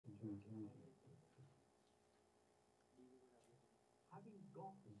having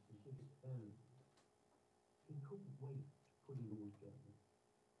got the specific area, he couldn't wait to put it all together.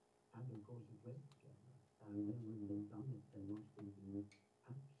 And of course it went together. And then when they'd done it, they must have been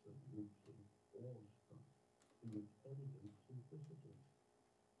absolutely awestruck in its elegant simplicity.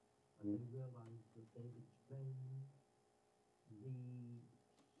 And they realized that they'd explained the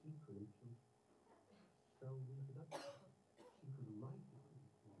secret of cell reproduction, secret of life.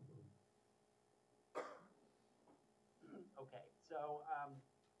 Okay, so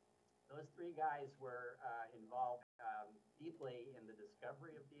those three guys were involved deeply in the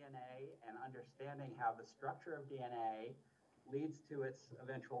discovery of DNA and understanding how the structure of DNA leads to its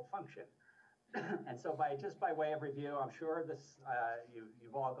eventual function. And so just by way of review, I'm sure this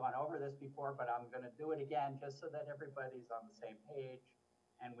you've all gone over this before, but I'm going to do it again just so that everybody's on the same page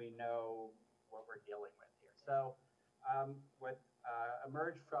and we know what we're dealing with here. So what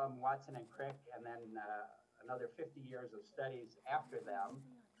emerged from Watson and Crick and then another 50 years of studies after them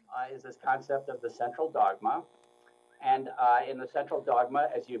is this concept of the central dogma. And in the central dogma,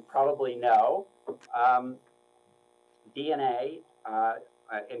 as you probably know, DNA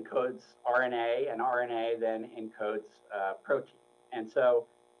encodes RNA, and RNA then encodes protein. And so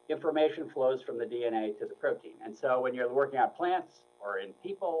information flows from the DNA to the protein. And so when you're working on plants or in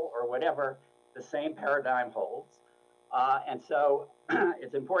people or whatever, the same paradigm holds. And so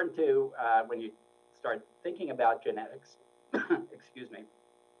it's important to, when you start thinking about genetics, excuse me,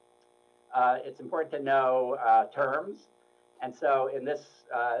 it's important to know terms. And so in this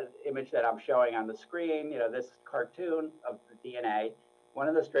image that I'm showing on the screen, this cartoon of the DNA, one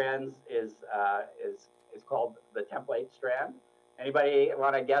of the strands is called the template strand. Anybody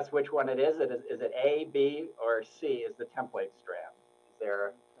want to guess which one it is? Is it A, B, or C is the template strand? Is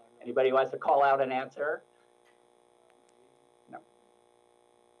there anybody who wants to call out an answer? No.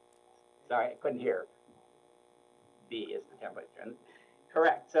 Sorry, I couldn't hear. B is the template strand.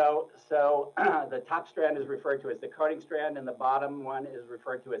 Correct. So the top strand is referred to as the coding strand, and the bottom one is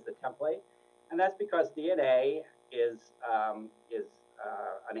referred to as the template. And that's because DNA is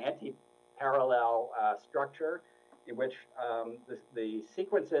an anti-parallel structure in which the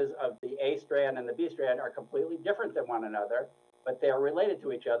sequences of the A strand and the B strand are completely different than one another, but they are related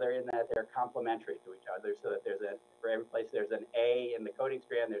to each other in that they're complementary to each other. So that for every place there's an A in the coding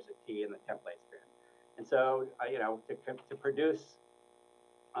strand, there's a T in the template strand. And so to produce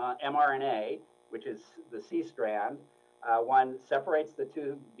mRNA, which is the C strand, one separates the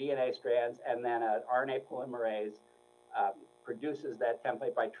two DNA strands, and then an RNA polymerase produces that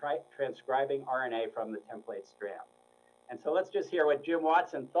template by transcribing RNA from the template strand. And so let's just hear what Jim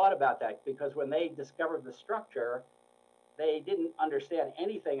Watson thought about that, because when they discovered the structure, they didn't understand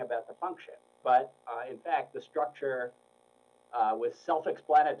anything about the function. But in fact, the structure was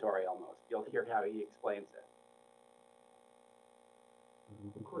self-explanatory almost. You'll hear how he explains it.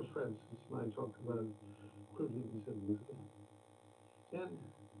 Of course, Francis and I talked about protein synthesis. And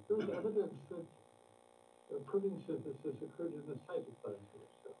there was evidence that protein synthesis occurred in the cytoplasm of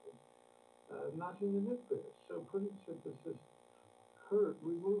cells, not in the nucleus. So protein synthesis occurred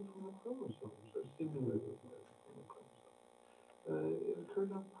removed from the chromosomes, or seemingly removed from the chromosomes. It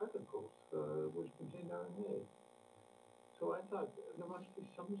occurred on particles which contained RNA. So I thought there must be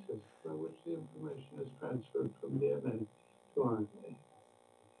some system by which the information is transferred from DNA to RNA.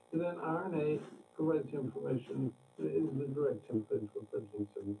 And then RNA provides information, is the direct template for protein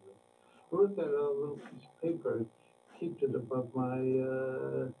synthesis. I wrote that on a little piece of paper and kept it above my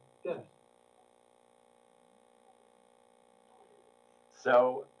desk.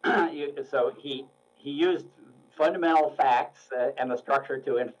 So, he used fundamental facts and the structure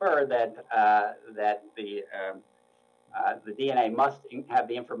to infer that the DNA must have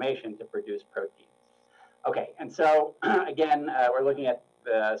the information to produce proteins. Okay, and so again, we're looking at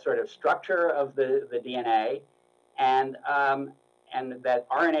the sort of structure of the DNA, and that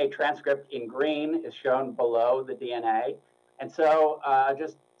RNA transcript in green is shown below the DNA. And so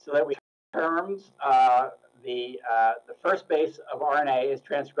just so that we terms, the first base of RNA is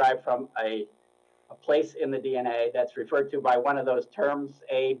transcribed from a place in the DNA that's referred to by one of those terms,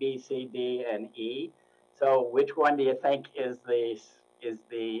 A, B, C, D, and E. So which one do you think is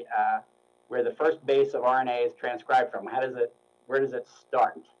where the first base of RNA is transcribed from? Where does it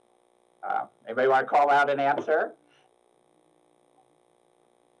start? Anybody want to call out an answer?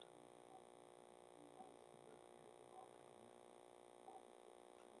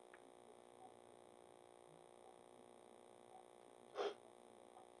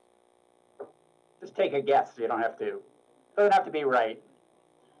 Just take a guess. You don't have to. It doesn't have to be right.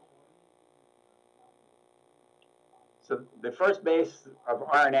 So the first base of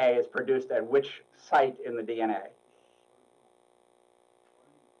RNA is produced at which site in the DNA?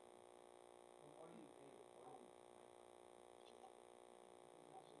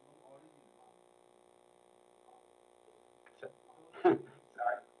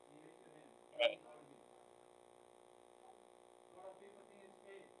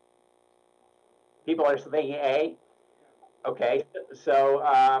 People are thinking A. Okay,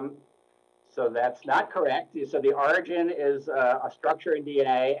 so so that's not correct. So the origin is a structure in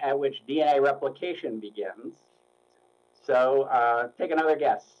DNA at which DNA replication begins. So take another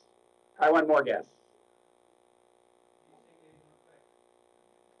guess. Try one more guess.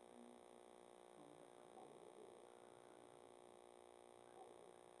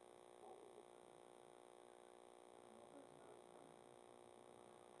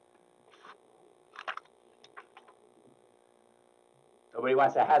 Nobody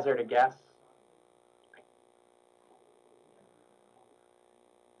wants to hazard a guess?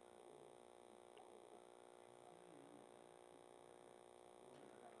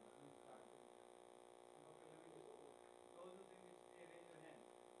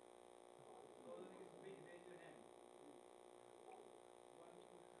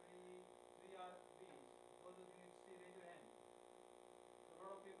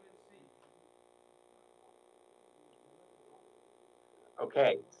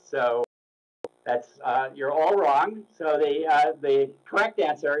 Okay, so that's you're all wrong. So the correct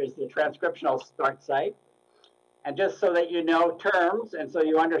answer is the transcriptional start site. And just so that you know terms, and so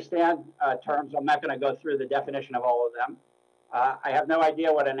you understand terms, I'm not going to go through the definition of all of them. I have no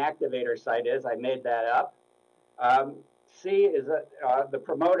idea what an activator site is. I made that up. C is the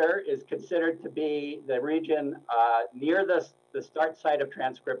promoter is considered to be the region near the start site of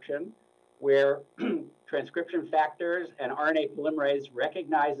transcription, where transcription factors and RNA polymerase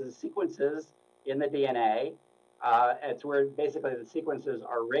recognizes sequences in the DNA. It's where basically the sequences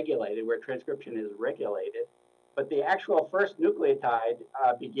are regulated, where transcription is regulated. But the actual first nucleotide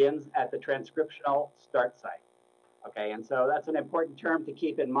begins at the transcriptional start site. Okay, and so that's an important term to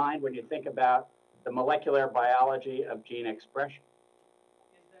keep in mind when you think about the molecular biology of gene expression.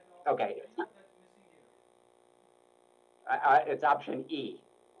 Okay, it's option E.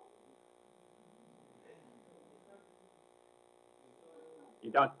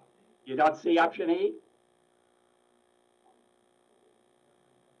 You don't see option E?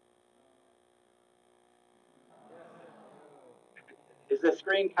 Is the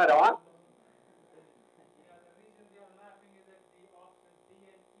screen cut off?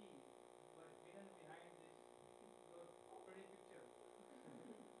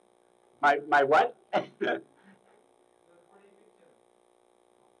 My what?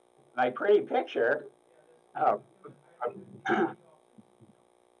 My pretty picture? Oh.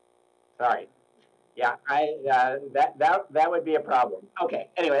 Sorry. Yeah, that would be a problem. Okay.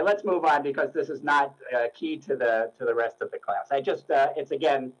 Anyway, let's move on because this is not key to the rest of the class. It's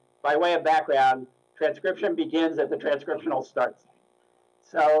again by way of background. Transcription begins at the transcriptional start site.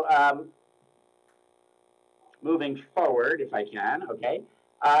 So moving forward, if I can. Okay.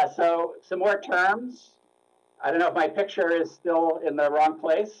 So some more terms. I don't know if my picture is still in the wrong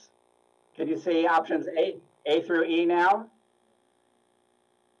place. Can you see options A through E now?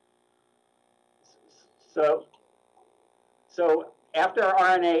 So after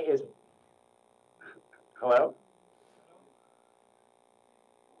RNA is, hello?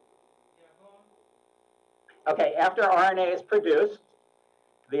 Okay, after RNA is produced,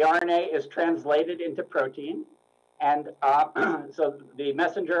 the RNA is translated into protein. And so the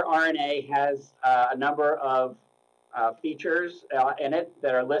messenger RNA has a number of features in it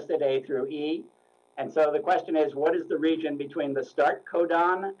that are listed A through E. And so the question is, what is the region between the start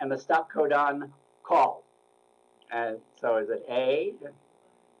codon and the stop codon called? And so is it A?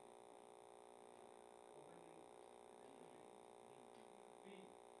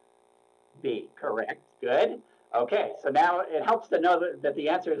 B, correct, good. Okay, so now it helps to know that the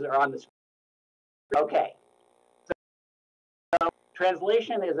answers are on the screen. Okay, so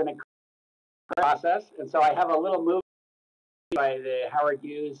translation is an process, and so I have a little movie by the Howard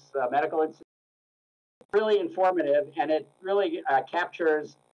Hughes Medical Institute. Really informative, and it really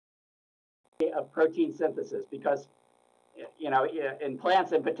captures of protein synthesis because, you know, in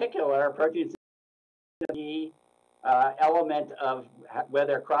plants in particular, protein synthesis is the element of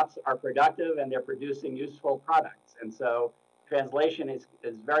whether crops are productive and they're producing useful products. And so translation is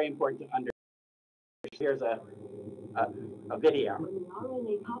very important to understand. Here's a video. When the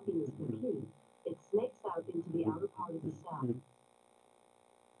RNA copy is complete, it snakes out into the outer part of the cell.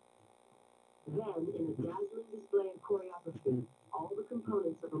 Then, in a dazzling display of choreography, all the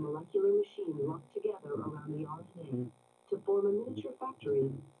components of a molecular machine lock together around the RNA to form a miniature factory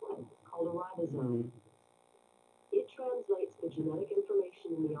called a ribosome. It translates the genetic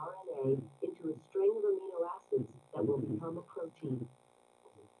information in the RNA into a string of amino acids that will become a protein.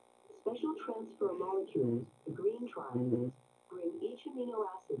 Special transfer molecules, the green triangles, bring each amino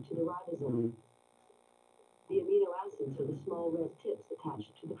acid to the ribosome. The amino acids are the small red tips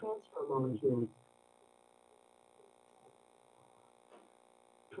attached to the transfer molecule.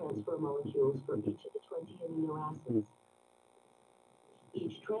 transfer molecules for each of the 20 amino acids.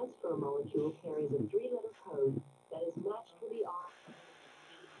 Each transfer molecule carries a 3-letter code that is matched with the R.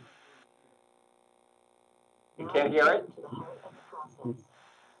 You can't hear it? To the heart of the process.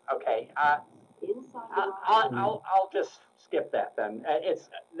 Okay. Inside I'll just skip that then. It's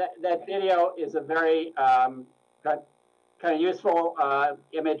that video is a very kind of useful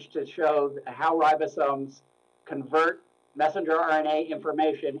image to show how ribosomes convert messenger RNA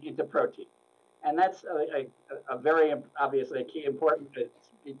information into protein, and that's a very obviously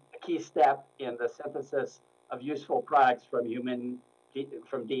a key step in the synthesis of useful products from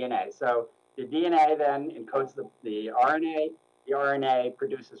DNA. So the DNA then encodes the RNA. The RNA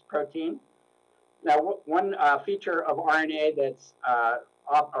produces protein. Now, one feature of RNA that's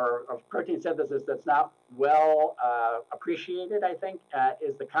or of protein synthesis that's not well appreciated, I think,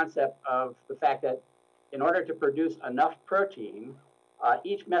 is the concept of the fact that in order to produce enough protein,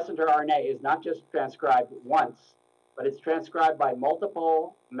 each messenger RNA is not just transcribed once, but it's transcribed by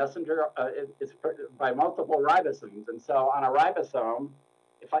multiple by multiple ribosomes. And so on a ribosome,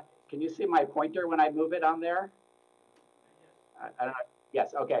 can you see my pointer when I move it on there? I don't know.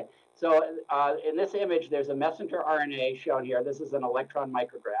 Yes, okay. So in this image, there's a messenger RNA shown here. This is an electron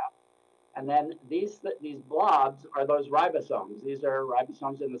micrograph. And then these blobs are those ribosomes. These are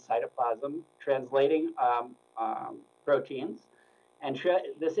ribosomes in the cytoplasm translating proteins. And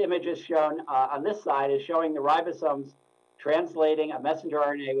this image is shown on this side is showing the ribosomes translating a messenger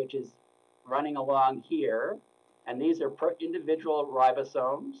RNA, which is running along here. And these are individual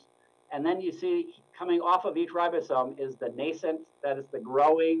ribosomes. And then you see coming off of each ribosome is the nascent, that is the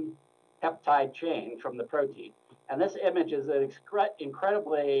growing peptide chain from the protein. And this image is an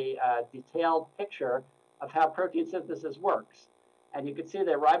incredibly detailed picture of how protein synthesis works. And you can see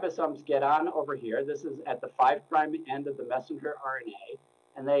that ribosomes get on over here. This is at the 5' end of the messenger RNA.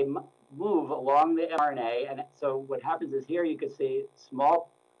 And they move along the mRNA. And so what happens is here you can see small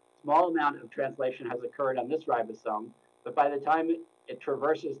amount of translation has occurred on this ribosome. But by the time it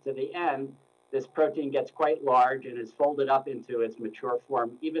traverses to the end, this protein gets quite large and is folded up into its mature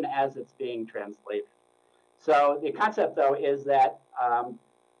form, even as it's being translated. So the concept, though, is that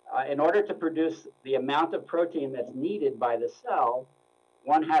in order to produce the amount of protein that's needed by the cell,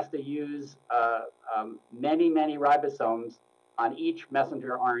 one has to use many, many ribosomes on each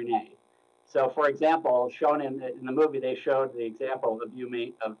messenger RNA. So, for example, shown in the movie, they showed the example of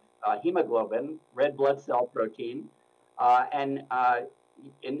hemoglobin, red blood cell protein,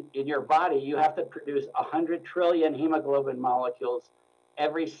 in your body, you have to produce 100 trillion hemoglobin molecules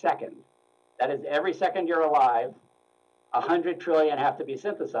every second. That is, every second you're alive, 100 trillion have to be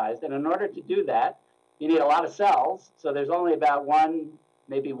synthesized. And in order to do that, you need a lot of cells. So there's only about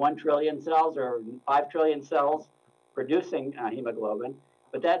maybe 1 trillion cells or 5 trillion cells producing hemoglobin.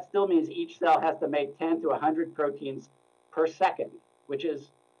 But that still means each cell has to make 10 to 100 proteins per second, which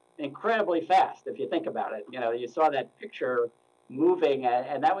is incredibly fast if you think about it. You know, you saw that picture moving,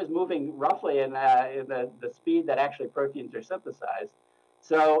 and that was moving roughly in the speed that actually proteins are synthesized.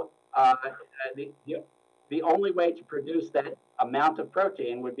 So the only way to produce that amount of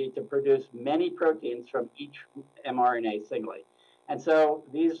protein would be to produce many proteins from each mRNA singly. And so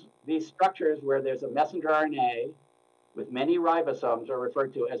these structures where there's a messenger RNA with many ribosomes are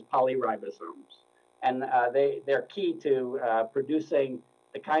referred to as polyribosomes. And they're key to producing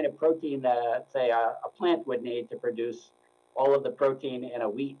the kind of protein that, say, a plant would need to produce all of the protein in a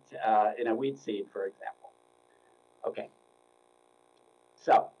wheat seed, for example. Okay.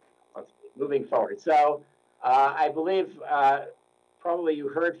 So, moving forward. So, I believe probably you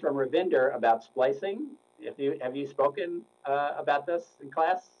heard from Ravinder about splicing. Have you spoken about this in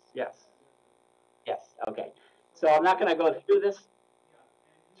class? Yes. Yes. Okay. So I'm not going to go through this.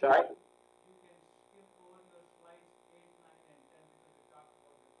 Sorry.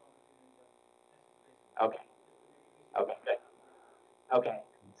 Okay. Okay, good. Okay,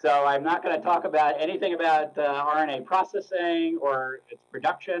 so I'm not going to talk about anything about RNA processing or its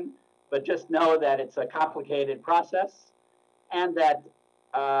production, but just know that it's a complicated process, and that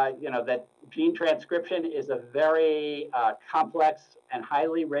that gene transcription is a very complex and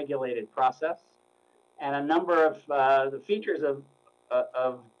highly regulated process, and a number of the features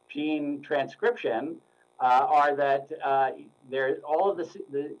of gene transcription are that all of this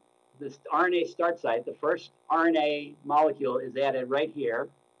RNA start site, the first RNA molecule is added right here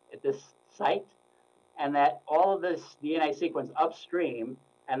at this site, and that all of this DNA sequence upstream,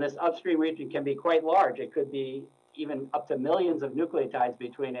 and this upstream region can be quite large. It could be even up to millions of nucleotides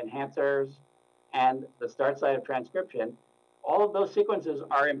between enhancers and the start site of transcription. All of those sequences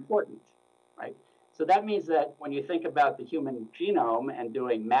are important, right? So that means that when you think about the human genome and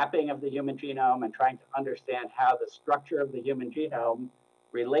doing mapping of the human genome and trying to understand how the structure of the human genome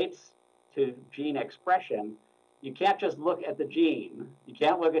relates to gene expression, you can't just look at the gene. You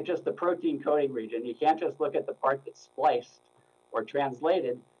can't look at just the protein coding region. You can't just look at the part that's spliced or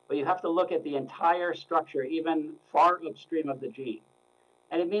translated, but you have to look at the entire structure, even far upstream of the gene.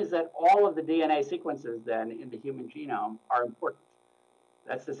 And it means that all of the DNA sequences then in the human genome are important.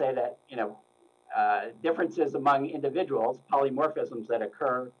 That's to say that, differences among individuals, polymorphisms that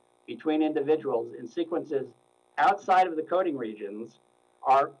occur between individuals in sequences outside of the coding regions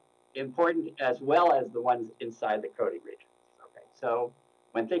are important as well as the ones inside the coding regions. Okay, so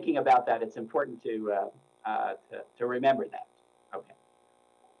when thinking about that, it's important to remember that. Okay.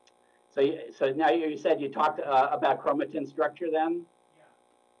 So now you said you talked about chromatin structure then?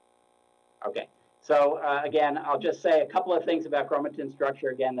 Yeah. Okay. So again, I'll just say a couple of things about chromatin structure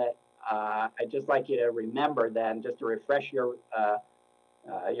again that I'd just like you to remember then, just to refresh your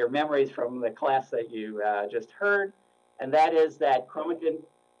memories from the class that you just heard. And that is that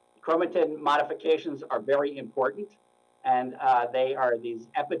chromatin modifications are very important. And they are these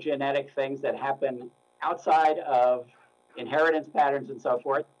epigenetic things that happen outside of inheritance patterns and so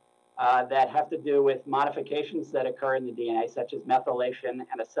forth that have to do with modifications that occur in the DNA, such as methylation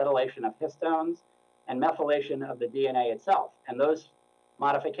and acetylation of histones and methylation of the DNA itself. And those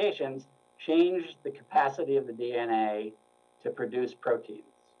modifications change the capacity of the DNA to produce proteins,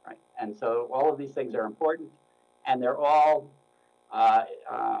 right? And so all of these things are important, and they're all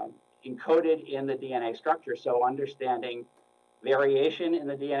encoded in the DNA structure. So understanding variation in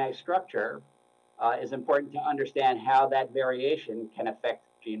the DNA structure is important to understand how that variation can affect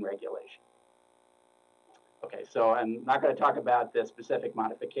gene regulation. Okay, so I'm not going to talk about the specific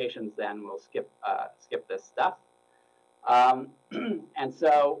modifications then. We'll skip this stuff. And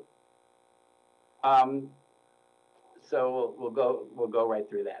so we'll go right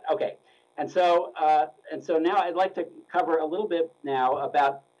through that. Okay, and so now I'd like to cover a little bit now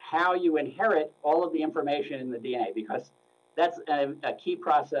about how you inherit all of the information in the DNA, because that's a key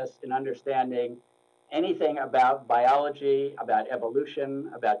process in understanding anything about biology, about evolution,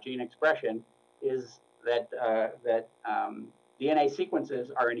 about gene expression, is that DNA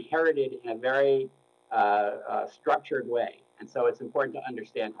sequences are inherited in a very structured way. And so it's important to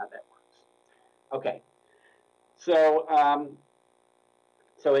understand how that works. Okay, so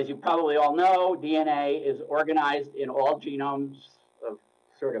as you probably all know, DNA is organized in all genomes of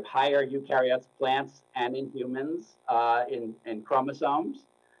sort of higher eukaryotes, plants, and in humans in chromosomes.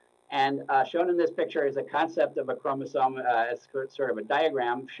 And shown in this picture is a concept of a chromosome as sort of a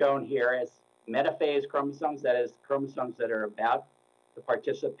diagram shown here as metaphase chromosomes, that is, chromosomes that are about to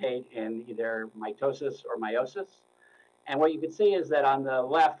participate in either mitosis or meiosis. And what you can see is that on the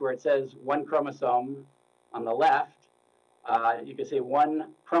left, where it says one chromosome on the left, you can see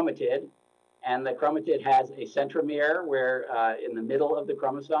one chromatid, and the chromatid has a centromere where in the middle of the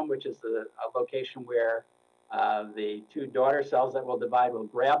chromosome, which is the location where the two daughter cells that will divide will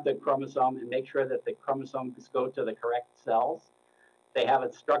grab the chromosome and make sure that the chromosomes go to the correct cells. They have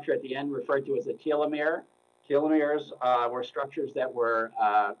a structure at the end referred to as a telomere. Telomeres were structures that were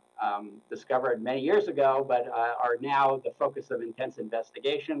discovered many years ago, but are now the focus of intense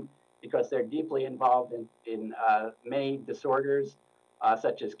investigation because they're deeply involved in many disorders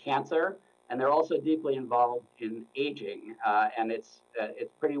such as cancer, and they're also deeply involved in aging. And it's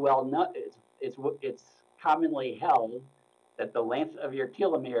pretty well known. It's commonly held that the length of your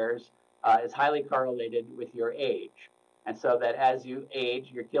telomeres is highly correlated with your age. And so that as you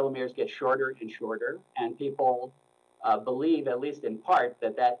age, your telomeres get shorter and shorter, and people believe, at least in part,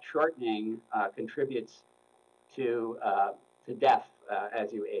 that shortening contributes to death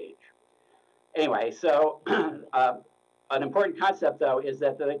as you age. Anyway, so an important concept, though, is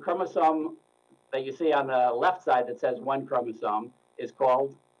that the chromosome that you see on the left side that says one chromosome is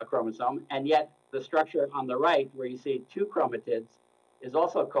called a chromosome, and yet the structure on the right, where you see two chromatids, is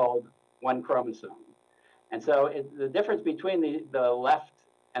also called one chromosome. And so the difference between the left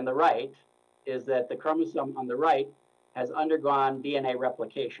and the right is that the chromosome on the right has undergone DNA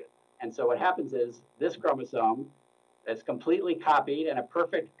replication. And so what happens is this chromosome is completely copied, and a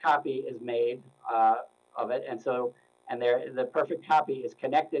perfect copy is made of it. And the perfect copy is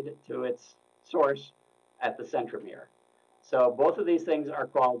connected to its source at the centromere. So both of these things are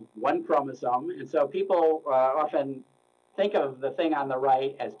called one chromosome. And so people often think of the thing on the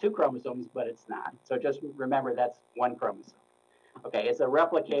right as two chromosomes, but it's not. So just remember that's one chromosome. Okay, it's a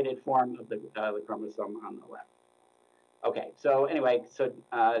replicated form of the chromosome on the left. Okay, so anyway, so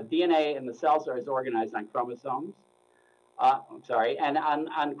DNA in the cells is organized on chromosomes. I'm sorry, and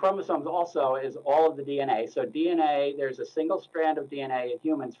on chromosomes also is all of the DNA. So DNA, there's a single strand of DNA in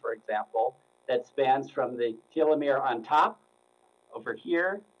humans, for example, that spans from the telomere on top over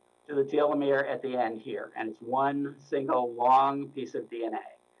here to the telomere at the end here. And it's one single long piece of DNA.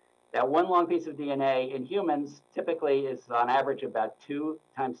 That one long piece of DNA in humans typically is on average about 2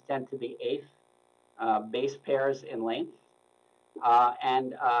 × 10⁸ base pairs in length.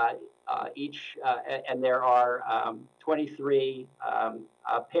 And there are 23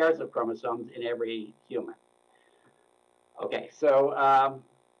 pairs of chromosomes in every human. Okay, so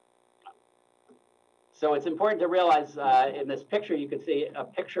it's important to realize in this picture, you can see a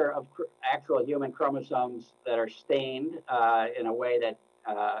picture of actual human chromosomes that are stained in a way that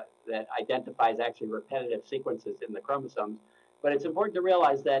identifies actually repetitive sequences in the chromosomes. But it's important to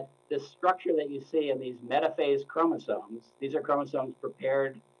realize that this structure that you see in these metaphase chromosomes, these are chromosomes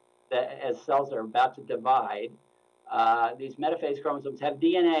prepared as cells are about to divide. These metaphase chromosomes have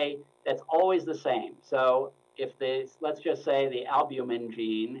DNA that's always the same. So if let's just say the albumin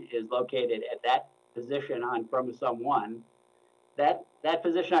gene is located at that position on chromosome 1, that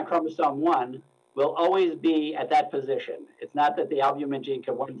position on chromosome 1 will always be at that position. It's not that the albumin gene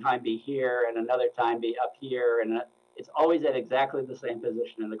can one time be here and another time be up here, and it's always at exactly the same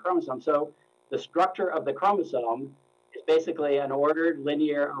position in the chromosome. So the structure of the chromosome is basically an ordered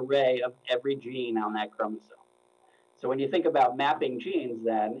linear array of every gene on that chromosome. So when you think about mapping genes,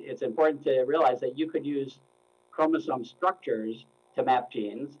 then it's important to realize that you could use chromosome structures to map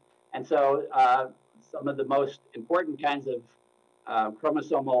genes. And so some of the most important kinds of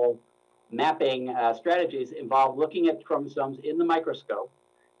chromosomal mapping strategies involve looking at chromosomes in the microscope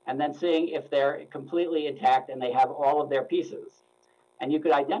and then seeing if they're completely intact and they have all of their pieces. And you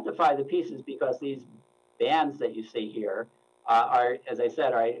could identify the pieces because these bands that you see here are, as I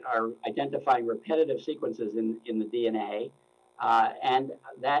said, are identifying repetitive sequences in the DNA. And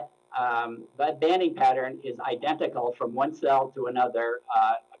that banding pattern is identical from one cell to another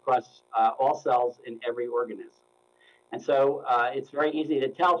across all cells in every organism. And so it's very easy to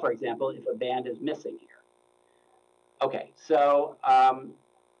tell, for example, if a band is missing here. Okay, so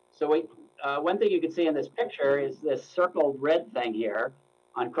one thing you can see in this picture is this circled red thing here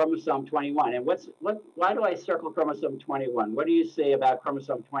on chromosome 21. And why do I circle chromosome 21? What do you see about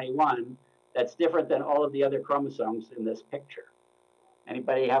chromosome 21 that's different than all of the other chromosomes in this picture?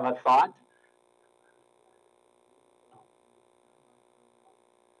 Anybody have a thought?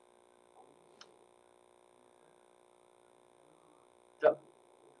 So,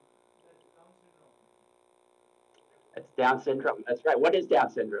 that's Down syndrome. That's right. What is Down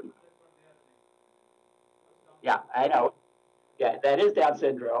syndrome? Yeah, I know. Yeah, that is Down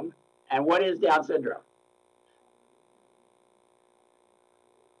syndrome. And what is Down syndrome?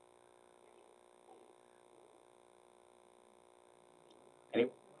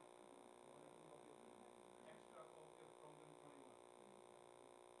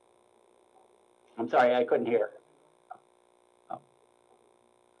 I'm sorry, I couldn't hear. Oh.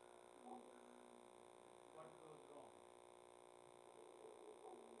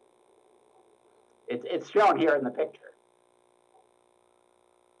 It's shown here in the picture.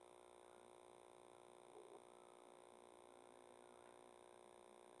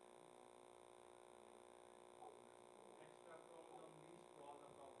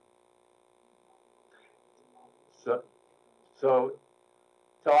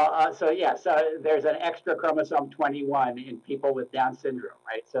 So there's an extra chromosome 21 in people with Down syndrome,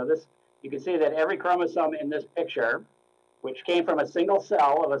 right? So you can see that every chromosome in this picture, which came from a single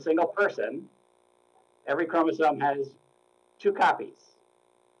cell of a single person, every chromosome has 2 copies.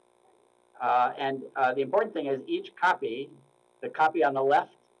 And the important thing is each copy, the copy on the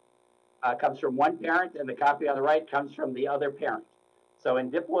left comes from one parent, and the copy on the right comes from the other parent. So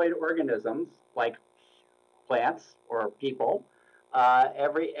in diploid organisms, like plants or people,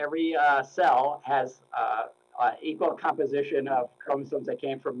 every cell has equal composition of chromosomes that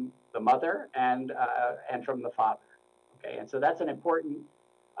came from the mother and from the father. Okay, and so that's an important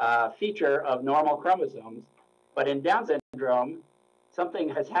feature of normal chromosomes. But in Down syndrome, something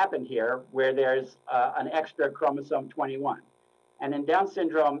has happened here where there's an extra chromosome 21. And in Down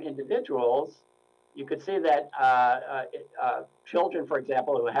syndrome individuals, you could see that children, for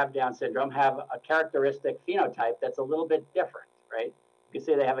example, who have Down syndrome have a characteristic phenotype that's a little bit different, right? You can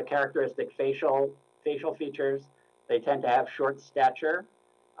see they have a characteristic facial features. They tend to have short stature,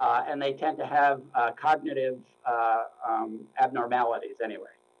 and they tend to have cognitive abnormalities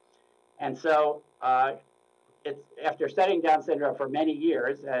anyway. And so it's after studying Down syndrome for many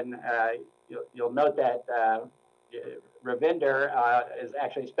years, and you'll note that Ravinder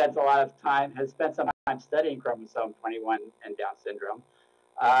has spent some time studying chromosome 21 and Down syndrome,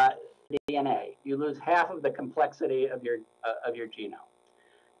 DNA. You lose half of the complexity of your genome.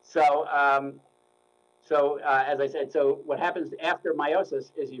 So, as I said, so what happens after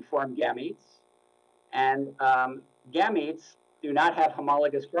meiosis is you form gametes, and gametes do not have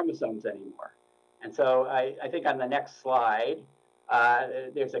homologous chromosomes anymore. And so I think on the next slide,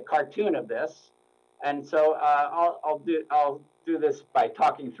 there's a cartoon of this. And so I'll do this by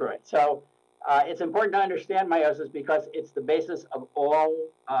talking through it. So it's important to understand meiosis because it's the basis of all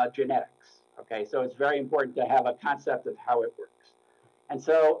genetics. Okay, so it's very important to have a concept of how it works. And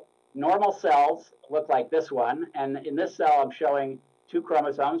so normal cells look like this one. And in this cell, I'm showing two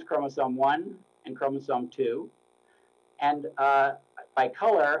chromosomes, chromosome 1 and chromosome 2. And by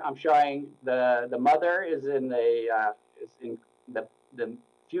color, I'm showing the mother is in the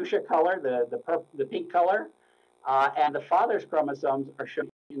fuchsia color, the pink color, and the father's chromosomes are shown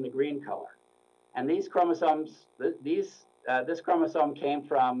in the green color. And these chromosomes, this chromosome came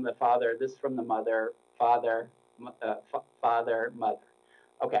from the father, this from the mother, father, mother.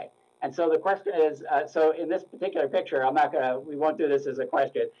 Okay. And so the question is, so in this particular picture, we won't do this as a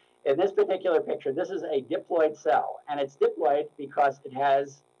question. In this particular picture, this is a diploid cell, and it's diploid because it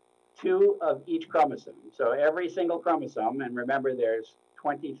has two of each chromosome. So every single chromosome, and remember there's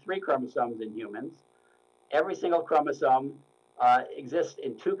 23 chromosomes in humans, every single chromosome exists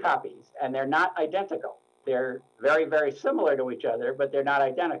in two copies, and they're not identical. They're very, very similar to each other, but they're not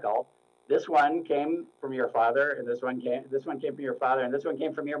identical. This one came from your father, and this one came from your father, and this one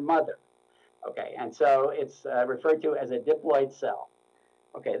came from your mother. Okay, and so it's referred to as a diploid cell.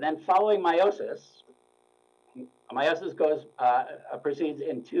 Okay, then following meiosis proceeds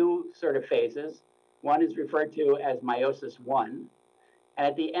in two sort of phases. One is referred to as meiosis 1. And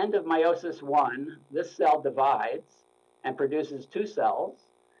at the end of meiosis 1, this cell divides and produces two cells.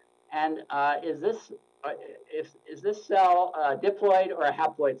 And is this cell a diploid or a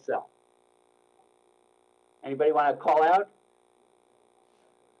haploid cell? Anybody want to call out?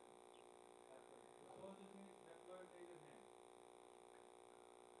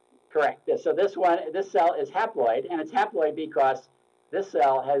 Correct. So this cell is haploid, and it's haploid because this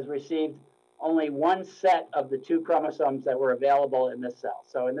cell has received only one set of the two chromosomes that were available in this cell.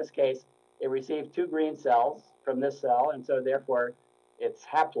 So in this case, it received two green cells from this cell, and so therefore it's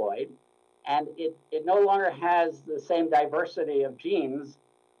haploid. And it no longer has the same diversity of genes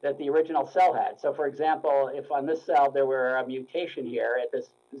that the original cell had. So for example, if on this cell there were a mutation here at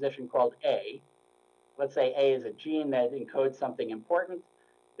this position called A, let's say A is a gene that encodes something important,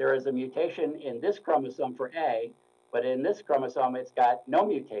 there is a mutation in this chromosome for A, but in this chromosome, it's got no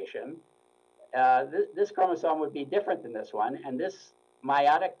mutation. This chromosome would be different than this one, and this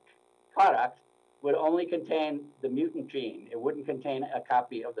meiotic product would only contain the mutant gene. It wouldn't contain a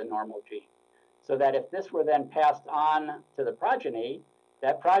copy of the normal gene. So that if this were then passed on to the progeny,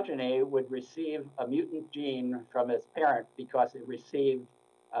 that progeny would receive a mutant gene from its parent because it received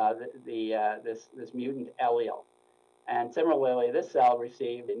this mutant allele. And similarly, this cell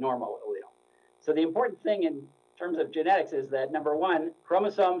received a normal allele. So the important thing in terms of genetics is that, number one,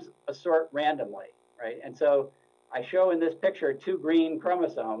 chromosomes assort randomly, right? And so I show in this picture two green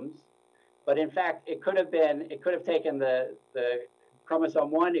chromosomes, but in fact, it could have taken the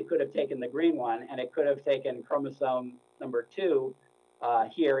chromosome 1, it could have taken the green one, and it could have taken chromosome number 2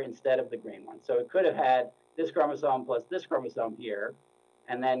 here instead of the green one. So it could have had this chromosome plus this chromosome here,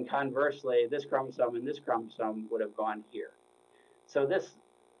 and then conversely, this chromosome and this chromosome would have gone here. So this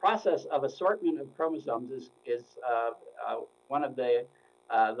process of assortment of chromosomes is one of the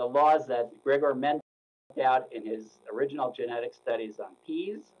laws that Gregor Mendel worked out in his original genetic studies on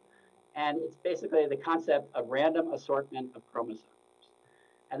peas. And it's basically the concept of random assortment of chromosomes.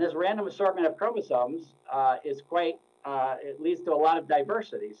 And this random assortment of chromosomes is quite, it leads to a lot of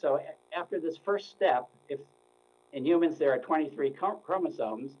diversity. So after this first step, if in humans there are 23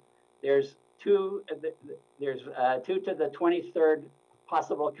 chromosomes, there's two to the 23rd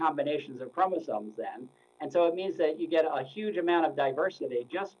possible combinations of chromosomes then. And so it means that you get a huge amount of diversity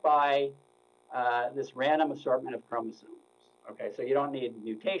just by this random assortment of chromosomes. Okay, so you don't need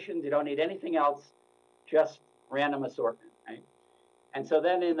mutations, you don't need anything else, just random assortment, right? And so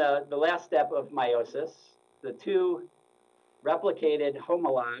then in the last step of meiosis, the two replicated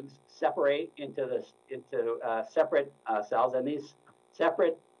homologs separate into separate cells, and these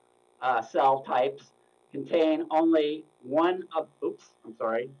separate cell types contain only one of, oops, I'm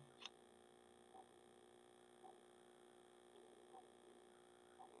sorry.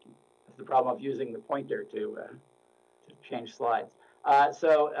 That's the problem of using the pointer to change slides.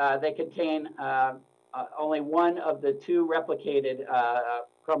 They contain only one of the two replicated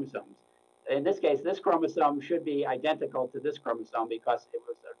chromosomes. in this case, this chromosome should be identical to this chromosome because it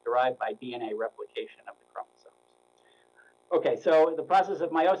was derived by DNA replication of the chromosomes. Okay, so the process of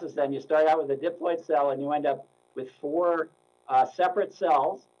meiosis then, you start out with a diploid cell and you end up with 4 separate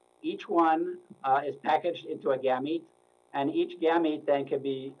cells. Each one is packaged into a gamete, and each gamete then can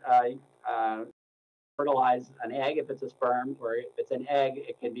be fertilize an egg if it's a sperm, or if it's an egg,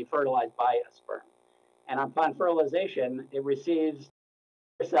 it can be fertilized by a sperm. And upon fertilization, it receives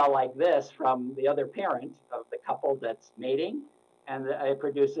a cell like this from the other parent of the couple that's mating, and it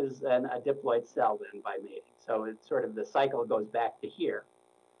produces then a diploid cell then by mating. So it's sort of the cycle goes back to here.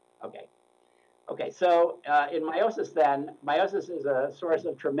 Okay. Okay, so in meiosis then, meiosis is a source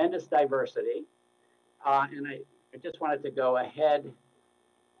of tremendous diversity. And I just wanted to go ahead.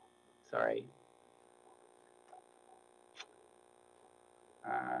 Sorry.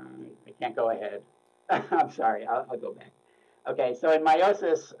 I can't go ahead. I'm sorry, I'll go back. Okay, so in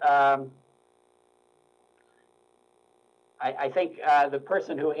meiosis, I think the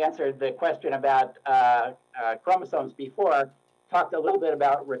person who answered the question about chromosomes before talked a little bit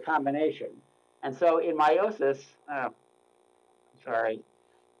about recombination. And so in meiosis, sorry.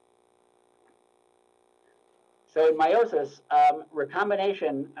 So in meiosis,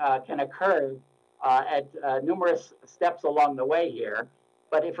 recombination can occur at numerous steps along the way here.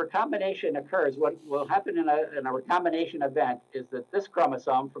 But if recombination occurs, what will happen in a recombination event is that this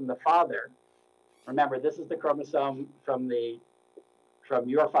chromosome from the father, remember, this is the chromosome from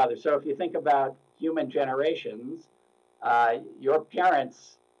your father. So if you think about human generations, your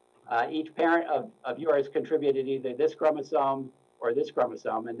parents, each parent of yours contributed either this chromosome or this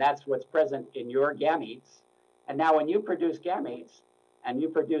chromosome, and that's what's present in your gametes. And now when you produce gametes, and you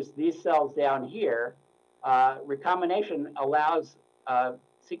produce these cells down here, recombination allows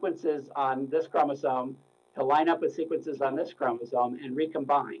sequences on this chromosome to line up with sequences on this chromosome and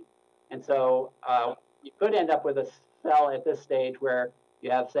recombine. And so you could end up with a cell at this stage where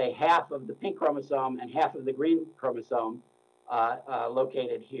you have, say, half of the pink chromosome and half of the green chromosome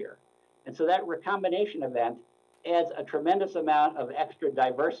located here. And so that recombination event adds a tremendous amount of extra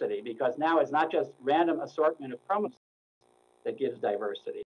diversity, because now it's not just random assortment of chromosomes that gives diversity.